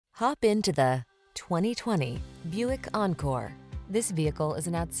Hop into the 2020 Buick Encore. This vehicle is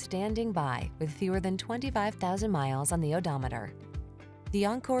an outstanding buy with fewer than 25,000 miles on the odometer. The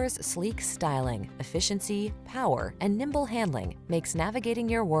Encore's sleek styling, efficiency, power, and nimble handling makes navigating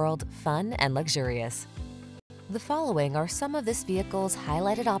your world fun and luxurious. The following are some of this vehicle's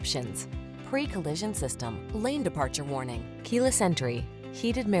highlighted options: pre-collision system, lane departure warning, keyless entry,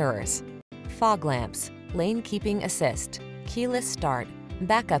 heated mirrors, fog lamps, lane keeping assist, keyless start,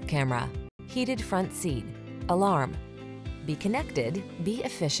 backup camera, heated front seat, alarm. Be connected, be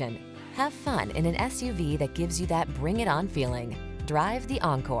efficient. Have fun in an SUV that gives you that bring it on feeling. Drive the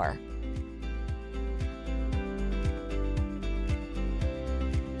Encore.